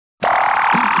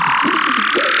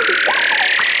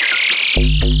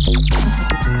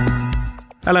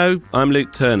Hello, I'm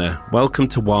Luke Turner. Welcome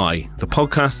to Why, the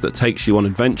podcast that takes you on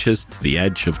adventures to the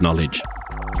edge of knowledge.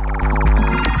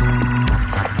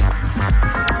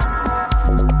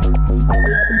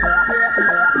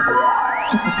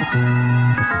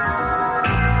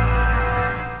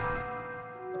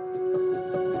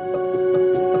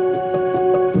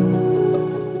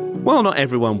 While not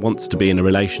everyone wants to be in a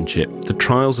relationship, the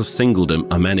trials of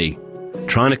singledom are many.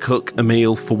 Trying to cook a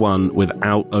meal for one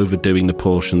without overdoing the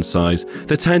portion size,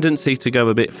 the tendency to go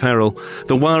a bit feral,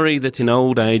 the worry that in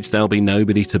old age there'll be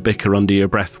nobody to bicker under your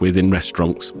breath with in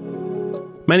restaurants.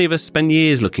 Many of us spend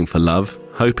years looking for love,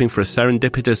 hoping for a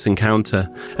serendipitous encounter,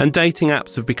 and dating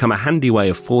apps have become a handy way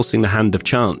of forcing the hand of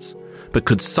chance. But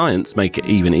could science make it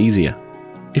even easier?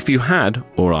 If you had,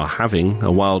 or are having, a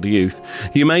wild youth,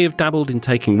 you may have dabbled in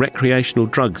taking recreational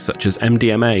drugs such as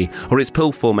MDMA or its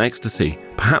pill form ecstasy,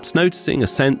 perhaps noticing a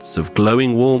sense of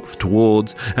glowing warmth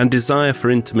towards and desire for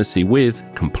intimacy with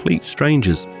complete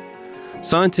strangers.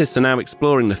 Scientists are now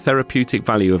exploring the therapeutic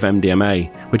value of MDMA,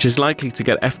 which is likely to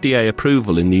get FDA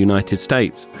approval in the United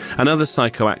States, and other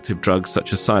psychoactive drugs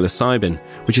such as psilocybin,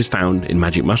 which is found in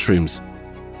magic mushrooms.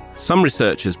 Some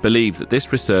researchers believe that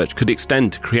this research could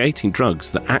extend to creating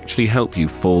drugs that actually help you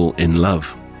fall in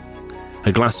love.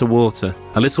 A glass of water,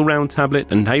 a little round tablet,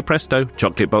 and hey presto,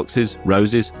 chocolate boxes,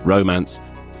 roses, romance.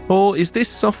 Or is this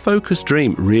soft-focused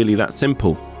dream really that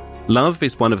simple? Love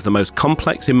is one of the most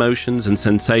complex emotions and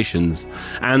sensations,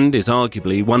 and is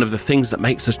arguably one of the things that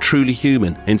makes us truly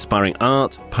human, inspiring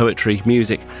art, poetry,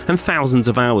 music, and thousands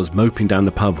of hours moping down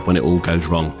the pub when it all goes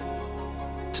wrong.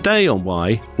 Today on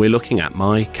Why, we're looking at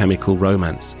My Chemical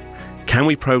Romance. Can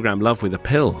we program love with a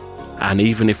pill? And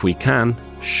even if we can,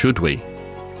 should we?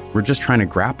 We're just trying to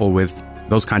grapple with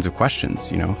those kinds of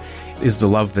questions, Is the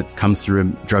love that comes through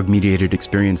a drug-mediated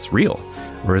experience real?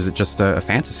 Or is it just a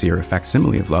fantasy or a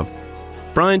facsimile of love?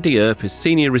 Brian D. Earp is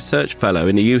Senior Research Fellow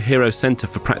in the UHERO Centre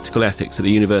for Practical Ethics at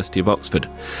the University of Oxford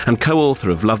and co-author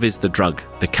of Love is the Drug,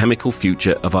 The Chemical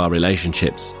Future of Our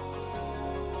Relationships.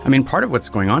 Part of what's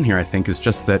going on here, I think, is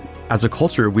just that as a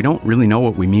culture, we don't really know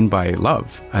what we mean by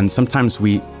love. And sometimes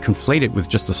we conflate it with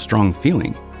just a strong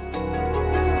feeling.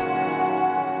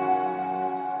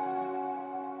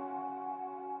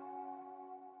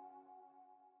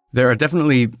 There are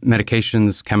definitely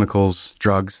medications, chemicals,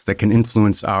 drugs that can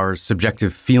influence our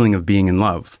subjective feeling of being in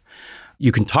love.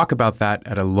 You can talk about that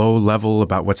at a low level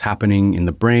about what's happening in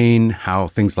the brain, how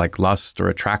things like lust or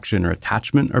attraction or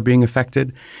attachment are being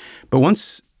affected. But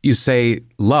once you say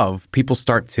love, people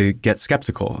start to get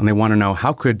skeptical and they want to know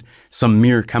how could some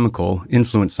mere chemical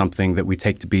influence something that we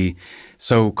take to be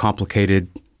so complicated,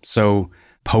 so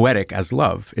poetic as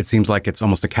love. It seems like it's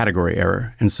almost a category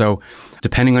error. And so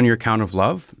depending on your account of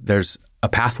love, there's a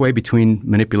pathway between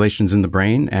manipulations in the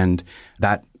brain and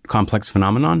that complex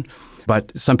phenomenon.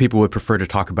 But some people would prefer to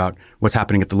talk about what's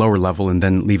happening at the lower level and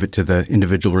then leave it to the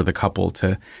individual or the couple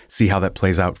to see how that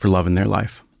plays out for love in their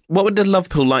life. What would the love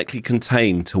pill likely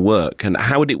contain to work, and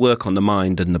how would it work on the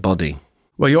mind and the body?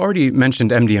 Well, you already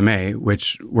mentioned MDMA,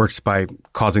 which works by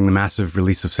causing the massive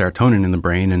release of serotonin in the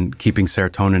brain and keeping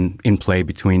serotonin in play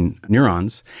between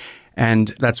neurons. And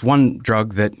that's one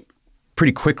drug that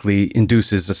pretty quickly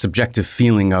induces a subjective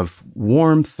feeling of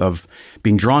warmth, of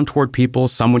being drawn toward people.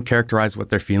 Some would characterize what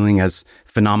they're feeling as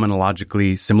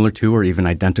phenomenologically similar to or even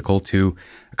identical to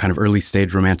a kind of early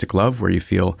stage romantic love where you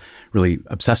feel really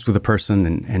obsessed with a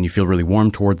person and you feel really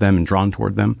warm toward them and drawn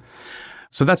toward them.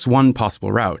 So that's one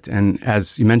possible route. And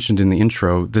as you mentioned in the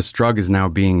intro, this drug is now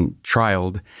being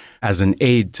trialed as an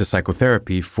aid to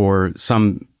psychotherapy for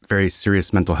some very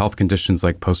serious mental health conditions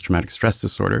like post-traumatic stress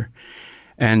disorder.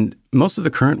 And most of the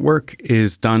current work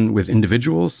is done with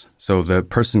individuals. So the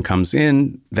person comes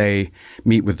in, they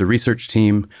meet with the research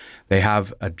team, they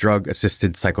have a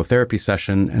drug-assisted psychotherapy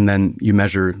session, and then you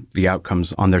measure the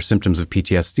outcomes on their symptoms of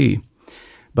PTSD.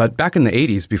 But back in the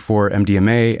 80s, before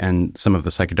MDMA and some of the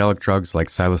psychedelic drugs like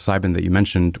psilocybin that you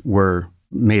mentioned were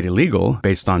made illegal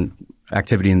based on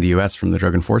activity in the US from the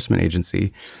Drug Enforcement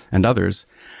Agency and others,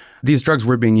 these drugs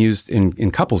were being used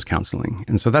in couples counseling.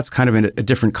 And so that's kind of in a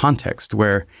different context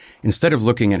where instead of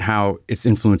looking at how it's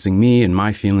influencing me and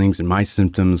my feelings and my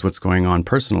symptoms, what's going on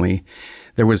personally,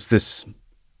 there was this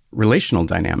relational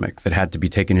dynamic that had to be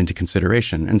taken into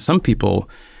consideration. And some people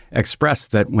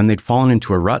expressed that when they'd fallen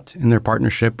into a rut in their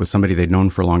partnership with somebody they'd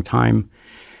known for a long time,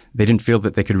 they didn't feel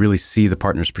that they could really see the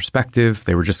partner's perspective.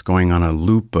 They were just going on a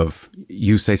loop of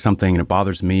you say something and it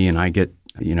bothers me and I get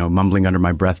mumbling under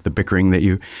my breath, the bickering that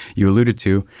you alluded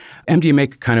to.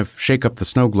 MDMA could kind of shake up the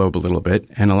snow globe a little bit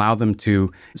and allow them to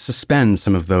suspend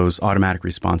some of those automatic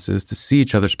responses to see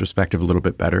each other's perspective a little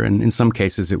bit better. And in some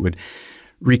cases, it would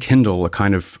rekindle a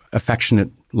kind of affectionate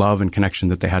love and connection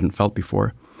that they hadn't felt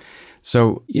before.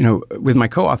 So, with my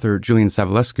co-author, Julian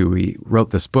Savulescu, we wrote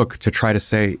this book to try to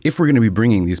say, if we're going to be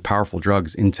bringing these powerful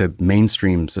drugs into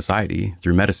mainstream society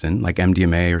through medicine, like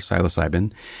MDMA or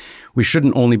psilocybin, we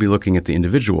shouldn't only be looking at the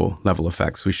individual level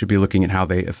effects. We should be looking at how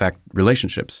they affect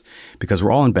relationships, because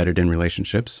we're all embedded in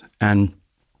relationships. And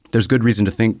there's good reason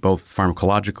to think, both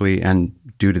pharmacologically and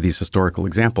due to these historical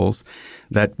examples,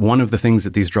 that one of the things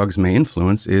that these drugs may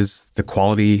influence is the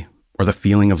quality or the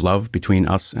feeling of love between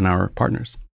us and our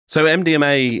partners. So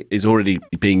MDMA is already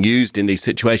being used in these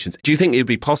situations. Do you think it would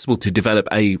be possible to develop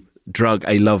a drug,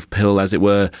 a love pill, as it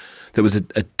were, that was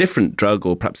a different drug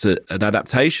or perhaps an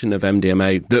adaptation of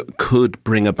MDMA that could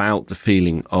bring about the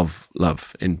feeling of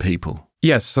love in people?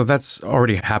 Yes, so that's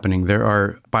already happening. There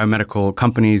are biomedical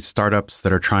companies, startups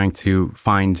that are trying to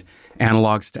find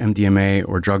analogs to MDMA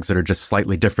or drugs that are just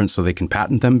slightly different so they can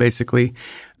patent them, basically.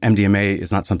 MDMA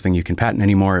is not something you can patent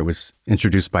anymore. It was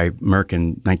introduced by Merck in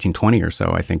 1920 or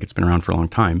so. I think it's been around for a long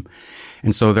time.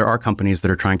 And so there are companies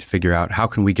that are trying to figure out how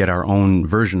can we get our own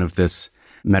version of this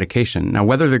medication. Now,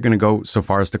 whether they're going to go so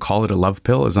far as to call it a love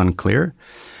pill is unclear.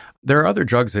 There are other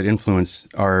drugs that influence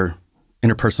our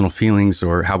interpersonal feelings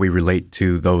or how we relate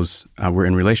to those we're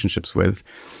in relationships with,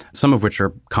 some of which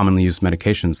are commonly used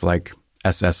medications like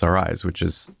SSRIs, which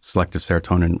is selective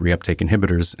serotonin reuptake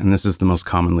inhibitors. And this is the most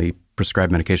commonly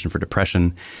prescribed medication for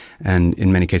depression and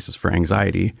in many cases for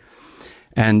anxiety.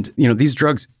 And, these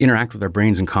drugs interact with our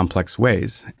brains in complex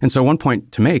ways. And so one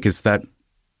point to make is that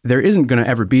there isn't going to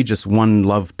ever be just one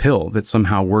love pill that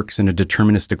somehow works in a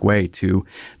deterministic way to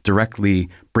directly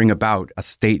bring about a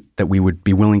state that we would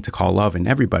be willing to call love in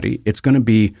everybody. It's going to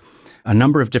be a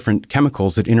number of different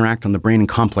chemicals that interact on the brain in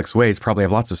complex ways, probably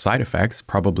have lots of side effects,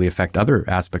 probably affect other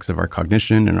aspects of our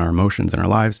cognition and our emotions and our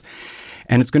lives.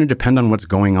 And it's going to depend on what's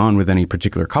going on with any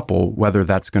particular couple, whether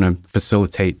that's going to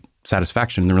facilitate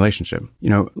satisfaction in the relationship.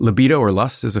 Libido or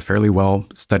lust is a fairly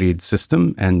well-studied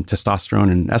system, and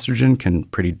testosterone and estrogen can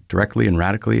pretty directly and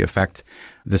radically affect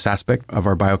this aspect of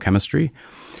our biochemistry.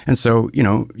 And so,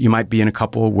 you might be in a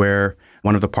couple where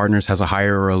one of the partners has a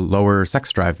higher or a lower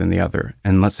sex drive than the other.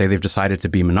 And let's say they've decided to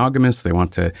be monogamous, they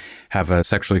want to have a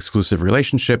sexually exclusive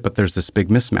relationship, but there's this big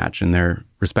mismatch in their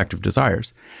respective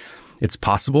desires. It's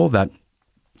possible that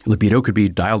libido could be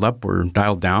dialed up or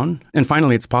dialed down. And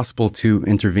finally, it's possible to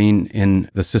intervene in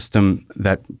the system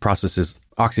that processes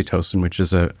oxytocin, which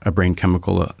is a brain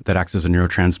chemical that acts as a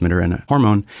neurotransmitter and a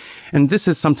hormone. And this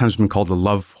has sometimes been called a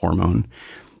love hormone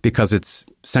because it's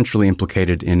centrally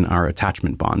implicated in our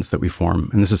attachment bonds that we form.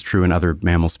 And this is true in other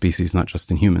mammal species, not just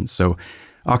in humans. So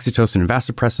oxytocin and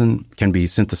vasopressin can be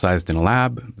synthesized in a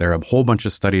lab. There are a whole bunch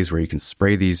of studies where you can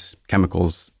spray these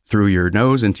chemicals through your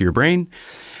nose into your brain.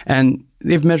 And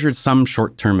they've measured some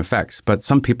short-term effects, but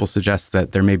some people suggest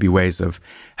that there may be ways of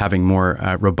having more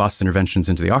robust interventions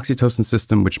into the oxytocin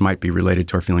system, which might be related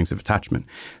to our feelings of attachment.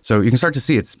 So you can start to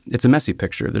see it's a messy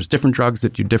picture. There's different drugs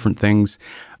that do different things,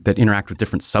 that interact with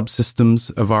different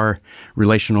subsystems of our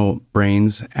relational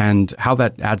brains, and how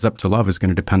that adds up to love is going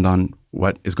to depend on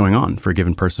what is going on for a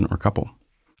given person or couple.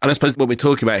 And I suppose what we're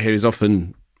talking about here is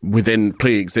often within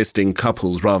pre-existing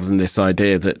couples, rather than this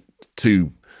idea that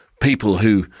two people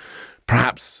who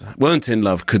perhaps weren't in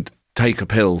love could take a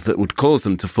pill that would cause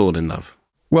them to fall in love.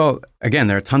 Well, again,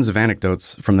 there are tons of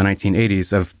anecdotes from the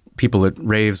 1980s of people at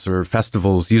raves or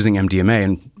festivals using MDMA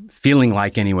and feeling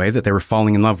like, anyway, that they were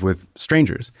falling in love with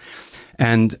strangers.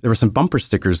 And there were some bumper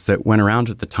stickers that went around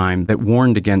at the time that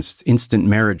warned against instant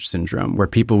marriage syndrome, where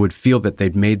people would feel that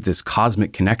they'd made this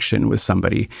cosmic connection with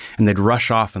somebody and they'd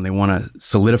rush off and they want to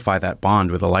solidify that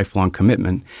bond with a lifelong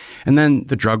commitment. And then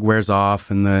the drug wears off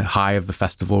and the high of the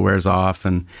festival wears off.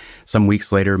 And some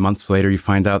weeks later, months later, you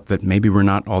find out that maybe we're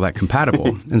not all that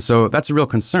compatible. And so that's a real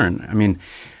concern. I mean,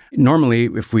 normally,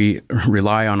 if we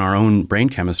rely on our own brain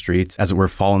chemistry, as it were,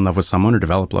 fall in love with someone or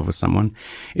develop love with someone,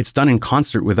 it's done in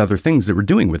concert with other things that we're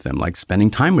doing with them, like spending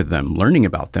time with them, learning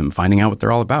about them, finding out what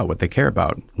they're all about, what they care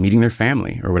about, meeting their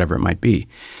family, or whatever it might be.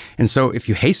 And so if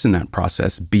you hasten that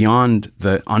process beyond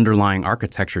the underlying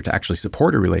architecture to actually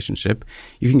support a relationship,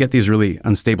 you can get these really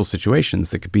unstable situations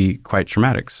that could be quite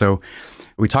traumatic. So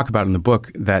we talk about in the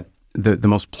book that the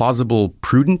most plausible,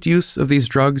 prudent use of these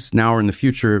drugs now or in the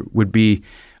future would be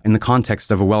in the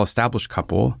context of a well-established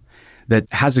couple that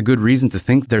has a good reason to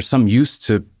think there's some use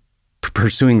to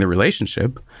pursuing the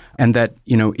relationship, and that,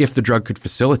 if the drug could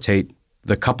facilitate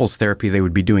the couples therapy they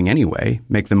would be doing anyway,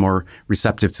 make them more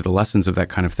receptive to the lessons of that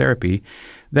kind of therapy,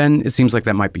 then it seems like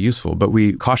that might be useful. But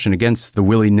we caution against the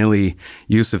willy-nilly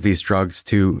use of these drugs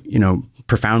to,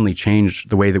 profoundly change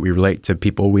the way that we relate to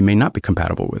people we may not be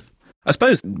compatible with. I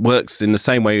suppose it works in the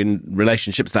same way in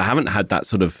relationships that haven't had that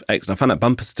sort of... I found that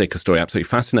bumper sticker story absolutely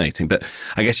fascinating. But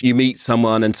I guess you meet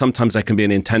someone and sometimes there can be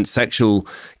an intense sexual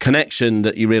connection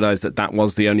that you realise that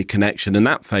was the only connection, and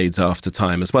that fades after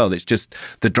time as well. It's just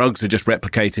the drugs are just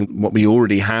replicating what we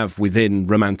already have within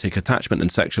romantic attachment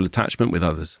and sexual attachment with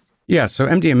others. Yeah, so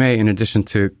MDMA, in addition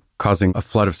to causing a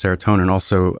flood of serotonin,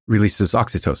 also releases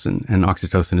oxytocin. And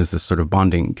oxytocin is this sort of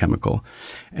bonding chemical.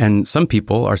 And some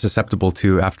people are susceptible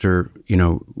to, after,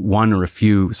 one or a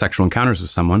few sexual encounters with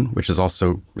someone, which is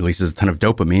also releases a ton of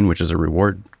dopamine, which is a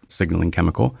reward signaling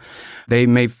chemical, they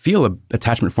may feel an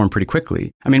attachment form pretty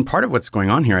quickly. I mean, part of what's going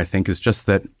on here, I think, is just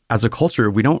that as a culture,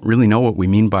 we don't really know what we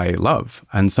mean by love.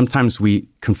 And sometimes we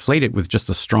conflate it with just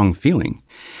a strong feeling.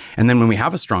 And then when we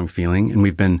have a strong feeling and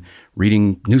we've been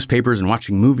reading newspapers and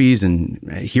watching movies and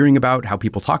hearing about how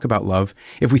people talk about love,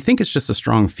 if we think it's just a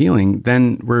strong feeling,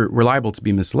 then we're liable to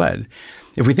be misled.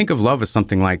 If we think of love as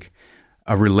something like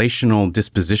a relational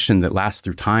disposition that lasts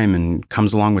through time and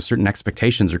comes along with certain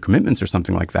expectations or commitments or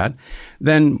something like that,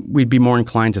 then we'd be more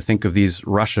inclined to think of these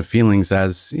rush of feelings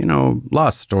as,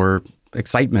 lust or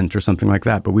excitement or something like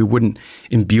that. But we wouldn't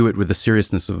imbue it with the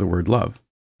seriousness of the word love.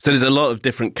 So there's a lot of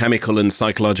different chemical and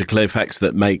psychological effects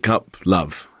that make up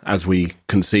love as we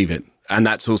conceive it. And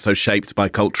that's also shaped by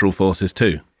cultural forces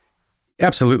too.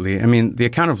 Absolutely. I mean, the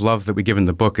account of love that we give in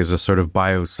the book is a sort of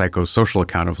biopsychosocial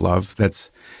account of love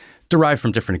that's derived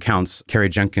from different accounts. Carrie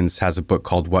Jenkins has a book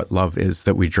called What Love Is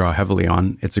that we draw heavily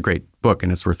on. It's a great book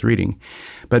and it's worth reading.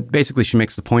 But basically, she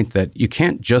makes the point that you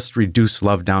can't just reduce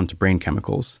love down to brain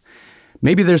chemicals.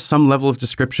 Maybe there's some level of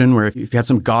description where if you had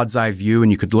some God's eye view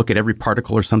and you could look at every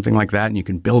particle or something like that and you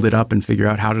can build it up and figure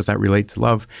out how does that relate to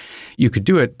love, you could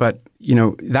do it. But,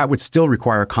 that would still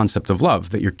require a concept of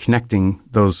love that you're connecting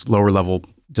those lower level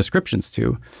descriptions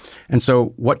to. And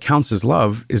so what counts as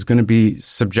love is going to be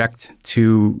subject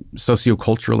to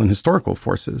sociocultural and historical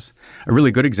forces. A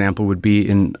really good example would be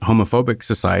in homophobic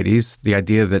societies, the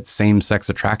idea that same-sex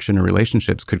attraction or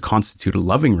relationships could constitute a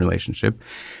loving relationship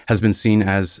has been seen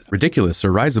as ridiculous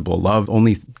or risible. Love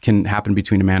only can happen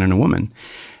between a man and a woman.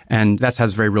 And that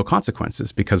has very real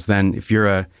consequences, because then if you're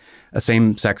a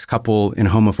same-sex couple in a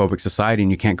homophobic society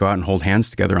and you can't go out and hold hands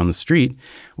together on the street,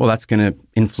 well, that's going to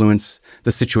influence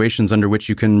the situations under which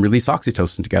you can release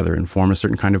oxytocin together and form a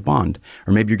certain kind of bond.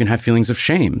 Or maybe you're going to have feelings of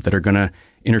shame that are going to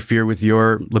interfere with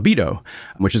your libido,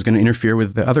 which is going to interfere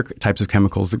with the other types of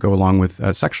chemicals that go along with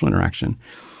sexual interaction.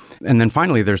 And then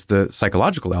finally, there's the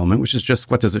psychological element, which is just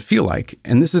what does it feel like?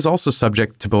 And this is also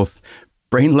subject to both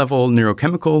brain-level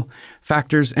neurochemical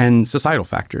factors and societal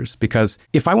factors. Because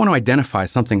if I want to identify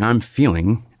something I'm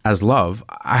feeling as love,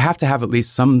 I have to have at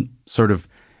least some sort of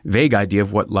vague idea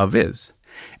of what love is.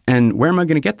 And where am I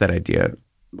going to get that idea?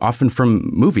 Often from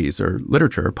movies or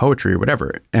literature or poetry or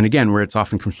whatever. And again, where it's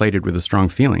often conflated with a strong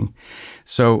feeling.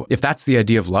 So if that's the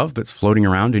idea of love that's floating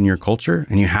around in your culture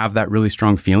and you have that really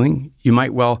strong feeling, you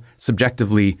might well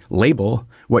subjectively label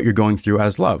what you're going through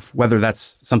as love. Whether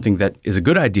that's something that is a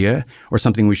good idea or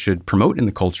something we should promote in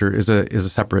the culture is a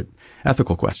separate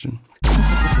ethical question.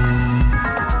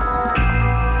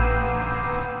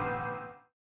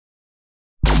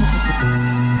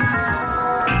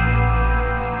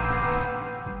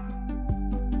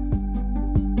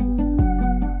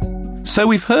 So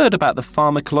we've heard about the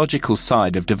pharmacological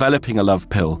side of developing a love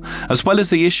pill, as well as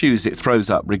the issues it throws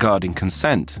up regarding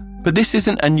consent. But this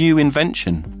isn't a new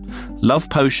invention. Love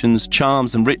potions,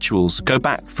 charms and rituals go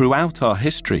back throughout our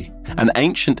history. An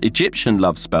ancient Egyptian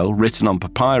love spell written on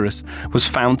papyrus was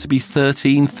found to be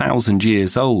 13,000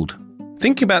 years old.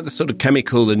 Think about the sort of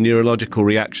chemical and neurological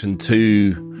reaction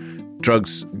to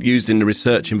drugs used in the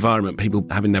research environment, people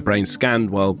having their brains scanned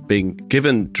while being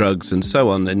given drugs and so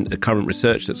on, and the current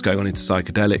research that's going on into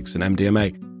psychedelics and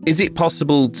MDMA. Is it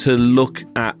possible to look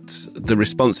at the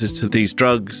responses to these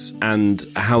drugs and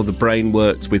how the brain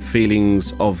works with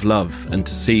feelings of love and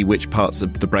to see which parts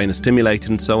of the brain are stimulated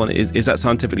and so on? Is that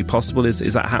scientifically possible?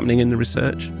 Is that happening in the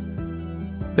research?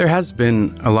 There has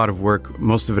been a lot of work,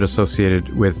 most of it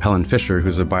associated with Helen Fisher,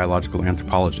 who's a biological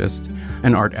anthropologist,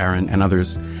 and Art Aron and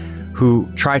others,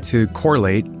 who try to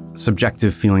correlate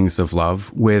subjective feelings of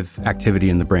love with activity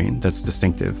in the brain that's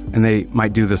distinctive. And they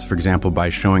might do this, for example, by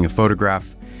showing a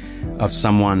photograph of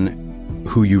someone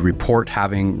who you report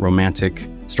having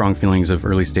strong feelings of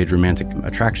early stage romantic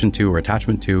attraction to or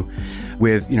attachment to,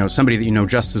 with, somebody that you know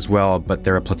just as well, but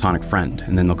they're a platonic friend.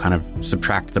 And then they'll kind of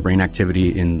subtract the brain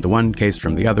activity in the one case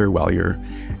from the other while you're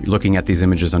looking at these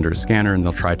images under a scanner, and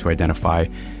they'll try to identify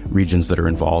regions that are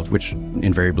involved, which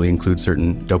invariably include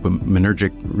certain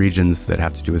dopaminergic regions that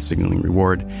have to do with signaling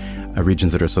reward,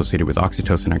 regions that are associated with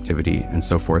oxytocin activity, and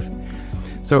so forth.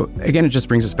 So again, it just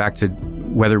brings us back to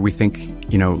whether we think,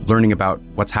 learning about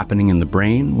what's happening in the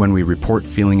brain when we report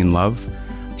feeling in love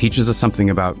teaches us something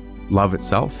about love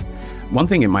itself. One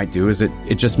thing it might do is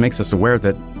it just makes us aware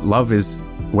that love is,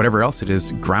 whatever else it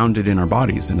is, grounded in our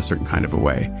bodies in a certain kind of a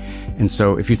way. And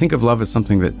so if you think of love as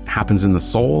something that happens in the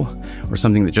soul or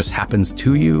something that just happens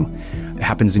to you, it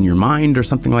happens in your mind or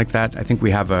something like that, I think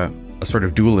we have a sort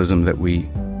of dualism that we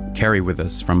carry with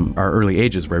us from our early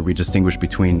ages where we distinguish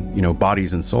between,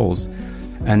 bodies and souls.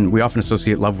 And we often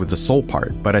associate love with the soul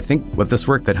part. But I think what this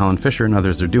work that Helen Fisher and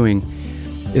others are doing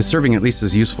is serving at least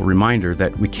as a useful reminder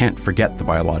that we can't forget the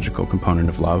biological component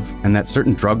of love, and that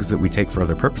certain drugs that we take for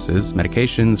other purposes,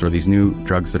 medications or these new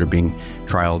drugs that are being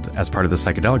trialed as part of the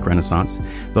psychedelic renaissance,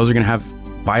 those are going to have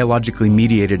biologically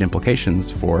mediated implications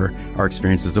for our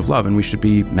experiences of love, and we should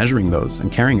be measuring those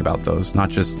and caring about those, not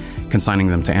just consigning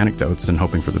them to anecdotes and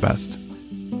hoping for the best.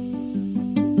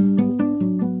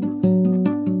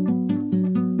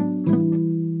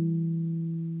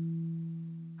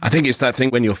 I think it's that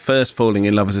thing when you're first falling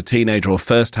in love as a teenager or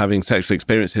first having sexual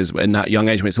experiences in that young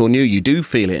age when it's all new, you do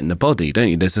feel it in the body, don't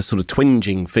you? There's this sort of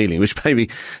twinging feeling, which maybe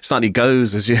slightly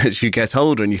goes as you get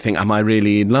older and you think, am I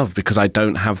really in love? Because I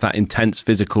don't have that intense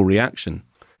physical reaction.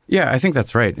 Yeah, I think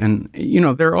that's right. And,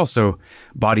 there are also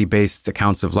body-based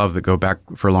accounts of love that go back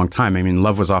for a long time. I mean,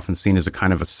 love was often seen as a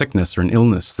kind of a sickness or an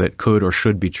illness that could or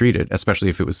should be treated, especially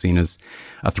if it was seen as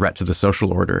a threat to the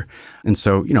social order. And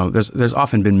so, there's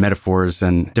often been metaphors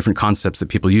and different concepts that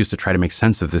people use to try to make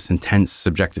sense of this intense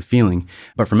subjective feeling.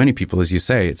 But for many people, as you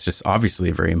say, it's just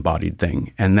obviously a very embodied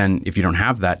thing. And then if you don't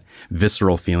have that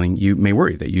visceral feeling, you may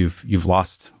worry that you've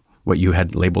lost what you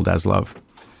had labeled as love.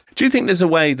 Do you think there's a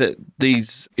way that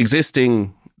these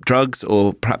existing drugs,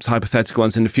 or perhaps hypothetical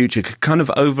ones in the future, could kind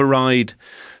of override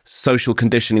social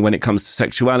conditioning when it comes to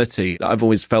sexuality? I've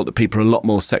always felt that people are a lot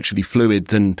more sexually fluid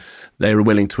than they are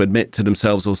willing to admit to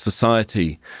themselves or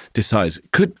society decides.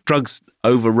 Could drugs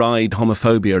override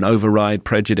homophobia and override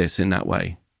prejudice in that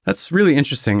way? That's really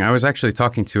interesting. I was actually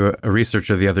talking to a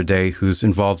researcher the other day who's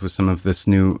involved with some of this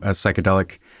new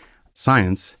psychedelic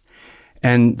science.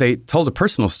 And they told a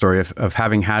personal story of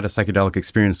having had a psychedelic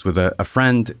experience with a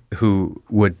friend who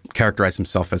would characterize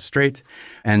himself as straight.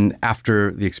 And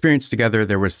after the experience together,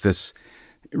 there was this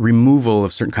removal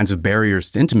of certain kinds of barriers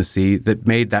to intimacy that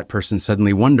made that person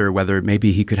suddenly wonder whether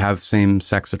maybe he could have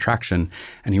same-sex attraction.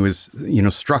 And he was,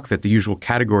 struck that the usual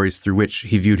categories through which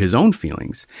he viewed his own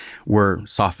feelings were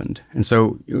softened. And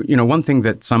so, one thing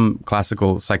that some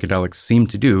classical psychedelics seem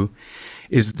to do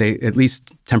is they at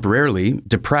least temporarily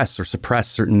depress or suppress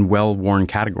certain well-worn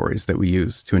categories that we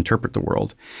use to interpret the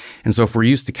world. And so if we're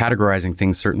used to categorizing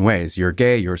things certain ways, you're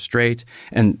gay, you're straight,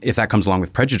 and if that comes along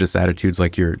with prejudice attitudes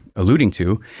like you're alluding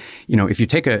to, if you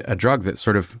take a drug that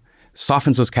sort of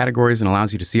softens those categories and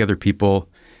allows you to see other people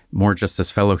more just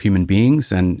as fellow human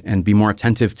beings and be more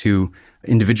attentive to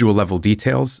individual level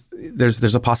details,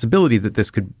 there's a possibility that this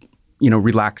could,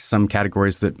 relax some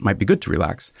categories that might be good to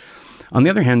relax. On the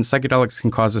other hand, psychedelics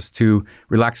can cause us to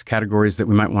relax categories that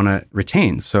we might want to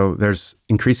retain. So there's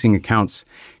increasing accounts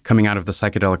coming out of the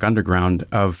psychedelic underground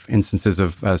of instances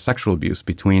of sexual abuse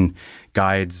between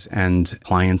guides and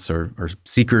clients or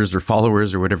seekers or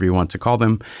followers or whatever you want to call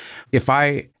them. If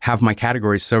I have my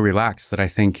categories so relaxed that I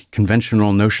think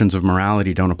conventional notions of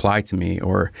morality don't apply to me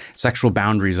or sexual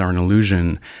boundaries are an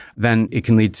illusion, then it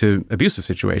can lead to abusive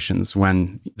situations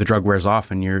when the drug wears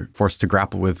off and you're forced to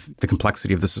grapple with the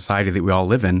complexity of the society that we all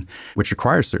live in, which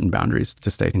requires certain boundaries to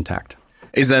stay intact.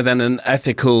 Is there then an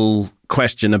ethical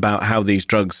question about how these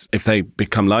drugs, if they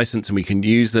become licensed and we can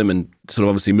use them and sort of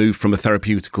obviously move from a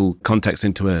therapeutical context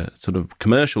into a sort of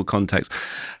commercial context,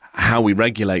 how we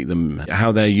regulate them,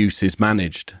 how their use is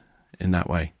managed in that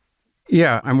way?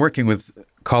 Yeah, I'm working with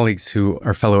colleagues who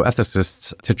are fellow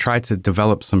ethicists to try to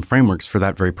develop some frameworks for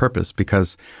that very purpose,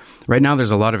 because right now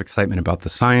there's a lot of excitement about the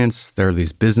science. There are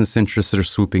these business interests that are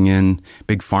swooping in.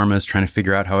 Big pharma is trying to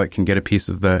figure out how it can get a piece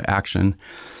of the action.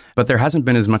 But there hasn't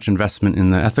been as much investment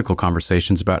in the ethical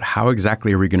conversations about how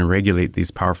exactly are we going to regulate these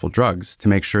powerful drugs to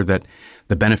make sure that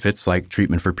the benefits like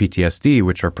treatment for PTSD,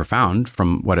 which are profound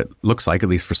from what it looks like, at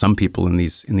least for some people in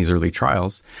these early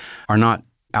trials, are not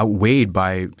outweighed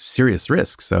by serious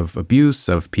risks of abuse,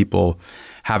 of people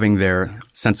having their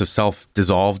sense of self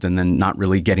dissolved and then not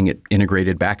really getting it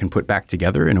integrated back and put back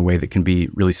together in a way that can be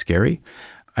really scary.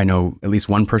 I know at least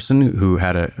one person who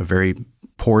had a very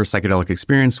poor psychedelic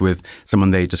experience with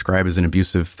someone they describe as an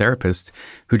abusive therapist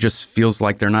who just feels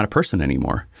like they're not a person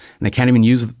anymore. And they can't even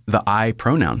use the I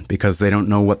pronoun because they don't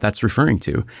know what that's referring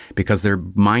to, because their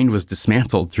mind was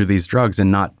dismantled through these drugs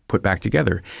and not put back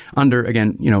together under,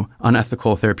 again,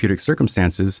 unethical therapeutic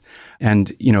circumstances.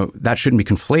 And, that shouldn't be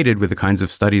conflated with the kinds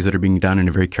of studies that are being done in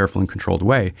a very careful and controlled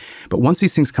way. But once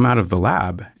these things come out of the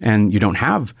lab and you don't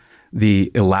have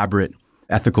the elaborate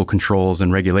ethical controls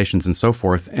and regulations and so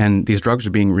forth, and these drugs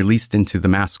are being released into the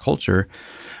mass culture,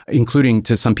 including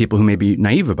to some people who may be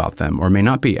naive about them or may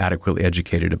not be adequately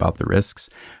educated about the risks,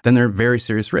 then they're very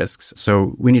serious risks.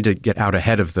 So we need to get out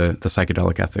ahead of the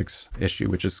psychedelic ethics issue,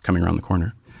 which is coming around the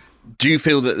corner. Do you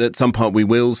feel that at some point we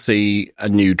will see a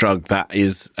new drug that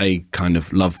is a kind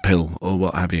of love pill or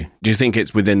what have you? Do you think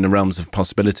it's within the realms of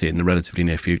possibility in the relatively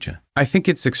near future? I think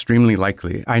it's extremely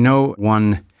likely. I know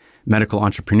one medical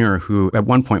entrepreneur who at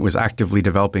one point was actively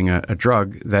developing a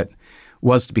drug that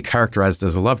was to be characterized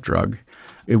as a love drug.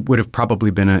 It would have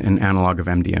probably been an analog of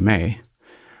MDMA.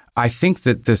 I think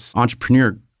that this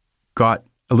entrepreneur got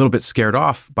a little bit scared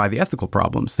off by the ethical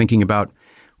problems, thinking about,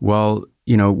 well,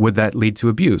 would that lead to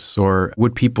abuse? Or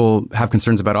would people have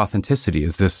concerns about authenticity?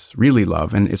 Is this really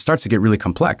love? And it starts to get really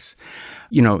complex.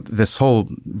 This whole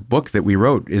book that we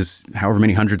wrote is however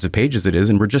many hundreds of pages it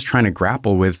is, and we're just trying to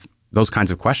grapple with those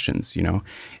kinds of questions.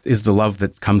 Is the love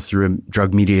that comes through a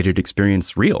drug-mediated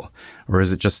experience real? Or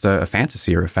is it just a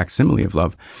fantasy or a facsimile of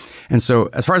love? And so,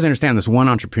 as far as I understand, this one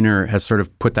entrepreneur has sort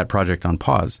of put that project on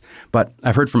pause. But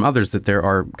I've heard from others that there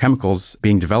are chemicals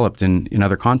being developed in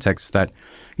other contexts that,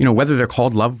 whether they're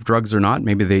called love drugs or not,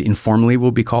 maybe they informally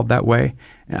will be called that way.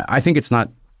 I think it's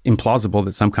not implausible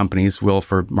that some companies will,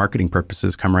 for marketing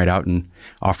purposes, come right out and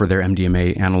offer their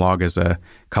MDMA analog as a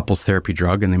couples therapy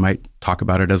drug, and they might talk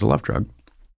about it as a love drug.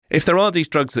 If there are these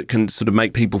drugs that can sort of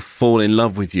make people fall in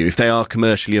love with you, if they are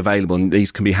commercially available and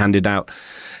these can be handed out,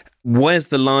 where's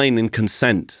the line in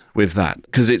consent with that?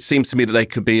 Because it seems to me that they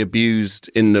could be abused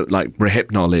in like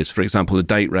Rohypnol is, for example, a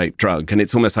date rape drug. And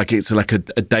it's almost like it's like a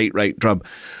date rape drug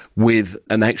with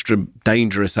an extra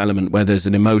dangerous element where there's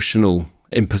an emotional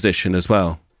imposition as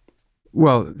well.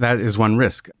 Well, that is one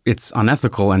risk. It's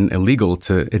unethical and illegal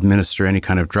to administer any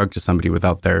kind of drug to somebody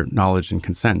without their knowledge and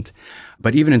consent.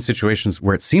 But even in situations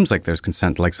where it seems like there's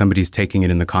consent, like somebody's taking it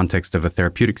in the context of a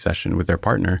therapeutic session with their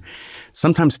partner,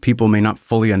 sometimes people may not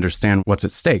fully understand what's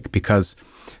at stake because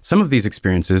some of these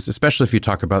experiences, especially if you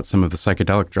talk about some of the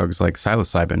psychedelic drugs like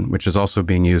psilocybin, which is also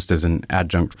being used as an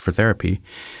adjunct for therapy,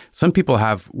 some people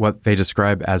have what they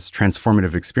describe as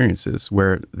transformative experiences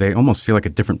where they almost feel like a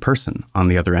different person on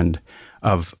the other end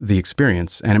of the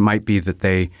experience. And it might be that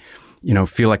they,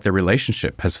 feel like their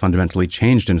relationship has fundamentally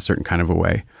changed in a certain kind of a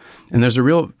way. And there's a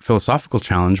real philosophical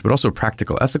challenge, but also a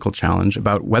practical ethical challenge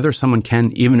about whether someone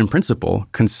can, even in principle,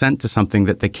 consent to something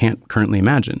that they can't currently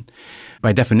imagine.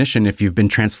 By definition, if you've been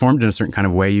transformed in a certain kind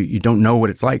of way, you don't know what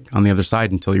it's like on the other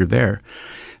side until you're there.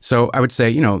 So I would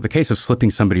say, the case of slipping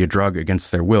somebody a drug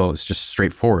against their will is just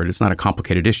straightforward. It's not a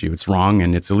complicated issue. It's wrong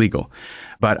and it's illegal.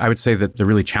 But I would say that the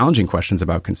really challenging questions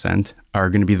about consent are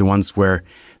going to be the ones where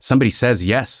somebody says,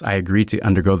 yes, I agree to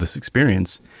undergo this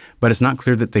experience, but it's not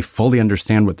clear that they fully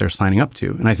understand what they're signing up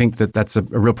to. And I think that that's a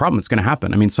real problem. It's going to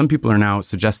happen. I mean, some people are now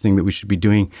suggesting that we should be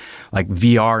doing like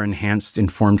VR-enhanced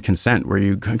informed consent, where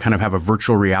you kind of have a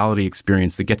virtual reality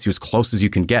experience that gets you as close as you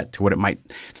can get to what it might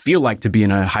feel like to be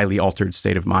in a highly altered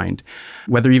state of mind.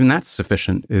 Whether even that's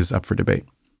sufficient is up for debate.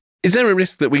 Is there a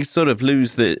risk that we sort of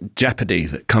lose the jeopardy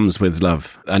that comes with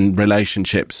love and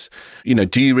relationships?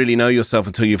 Do you really know yourself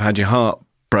until you've had your heart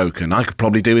broken? I could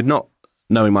probably do with not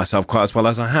knowing myself quite as well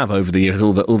as I have over the years,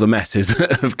 all the messes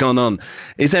that have gone on.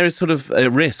 Is there a sort of a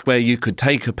risk where you could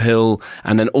take a pill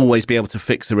and then always be able to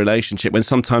fix a relationship when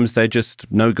sometimes they're just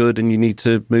no good and you need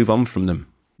to move on from them?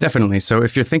 Definitely. So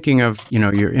if you're thinking of,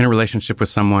 you're in a relationship with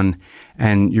someone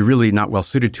and you're really not well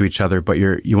suited to each other, but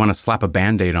you want to slap a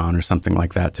Band-Aid on or something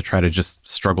like that to try to just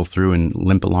struggle through and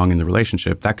limp along in the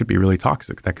relationship, that could be really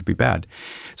toxic. That could be bad.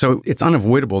 So it's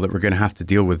unavoidable that we're going to have to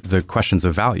deal with the questions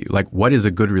of value. Like, what is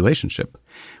a good relationship?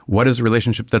 What is a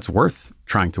relationship that's worth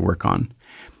trying to work on?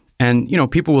 And,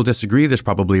 people will disagree. There's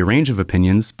probably a range of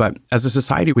opinions, but as a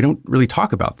society, we don't really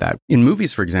talk about that. In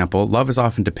movies, for example, love is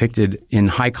often depicted in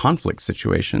high conflict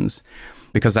situations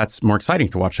because that's more exciting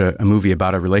to watch a movie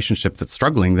about a relationship that's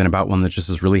struggling than about one that just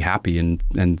is really happy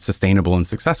and sustainable and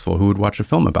successful. Who would watch a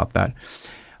film about that?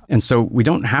 And so we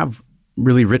don't have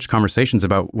really rich conversations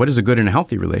about what is a good and a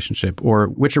healthy relationship, or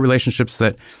which are relationships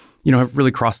that, have really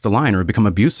crossed the line or become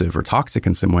abusive or toxic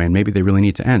in some way, and maybe they really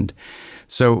need to end.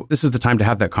 So this is the time to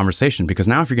have that conversation, because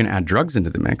now if you're going to add drugs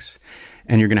into the mix,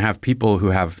 and you're going to have people who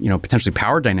have, potentially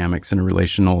power dynamics in a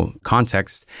relational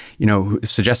context,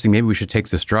 suggesting maybe we should take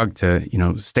this drug to,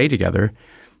 stay together.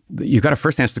 You've got to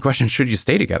first answer the question, should you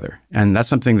stay together? And that's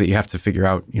something that you have to figure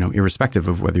out, irrespective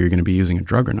of whether you're going to be using a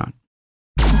drug or not.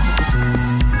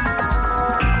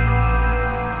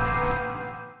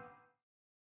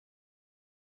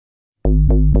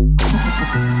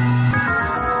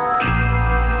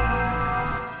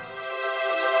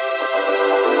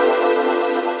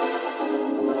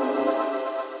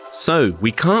 So,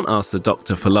 we can't ask the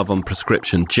doctor for love on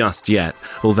prescription just yet,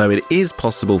 although it is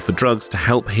possible for drugs to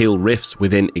help heal rifts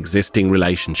within existing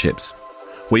relationships.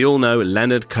 We all know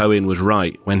Leonard Cohen was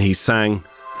right when he sang,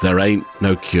 "There ain't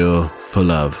no cure for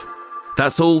love."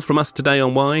 That's all from us today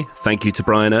on Why. Thank you to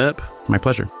Brian Earp. My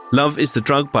pleasure. Love is the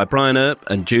Drug by Brian Earp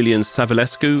and Julian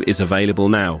Savulescu is available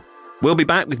now. We'll be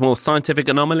back with more scientific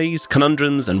anomalies,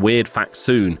 conundrums and weird facts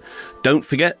soon. Don't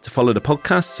forget to follow the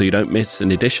podcast so you don't miss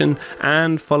an edition,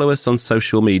 and follow us on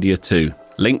social media too.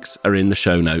 Links are in the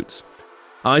show notes.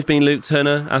 I've been Luke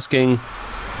Turner asking,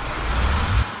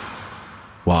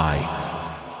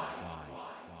 why?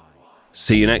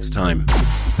 See you next time.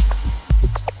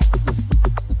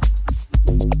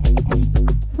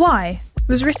 Why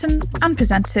was written and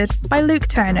presented by Luke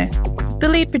Turner. The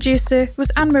lead producer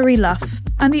was Anne-Marie Luff,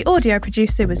 and the audio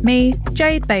producer was me,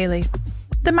 Jade Bailey.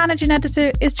 The managing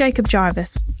editor is Jacob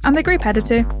Jarvis, and the group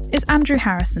editor is Andrew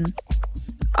Harrison.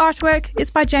 Artwork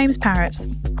is by James Parrott.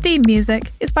 Theme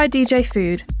music is by DJ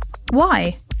Food.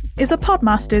 Why is a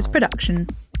Podmasters production.